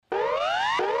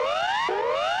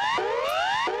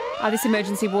This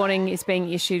emergency warning is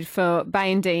being issued for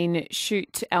Bayandine,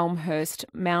 Chute, Elmhurst,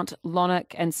 Mount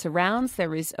Lonark and surrounds.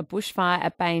 There is a bushfire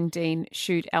at Bayandine,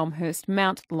 Chute, Elmhurst,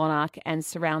 Mount Lonark and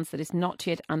surrounds that is not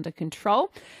yet under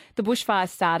control. The bushfire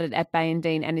started at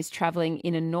Bayandine and is travelling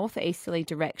in a northeasterly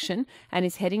direction and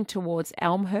is heading towards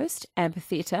Elmhurst,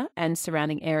 Ampitheatre and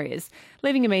surrounding areas.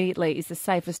 Leaving immediately is the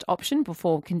safest option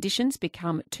before conditions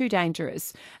become too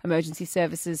dangerous. Emergency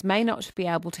services may not be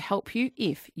able to help you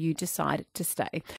if you decide to stay.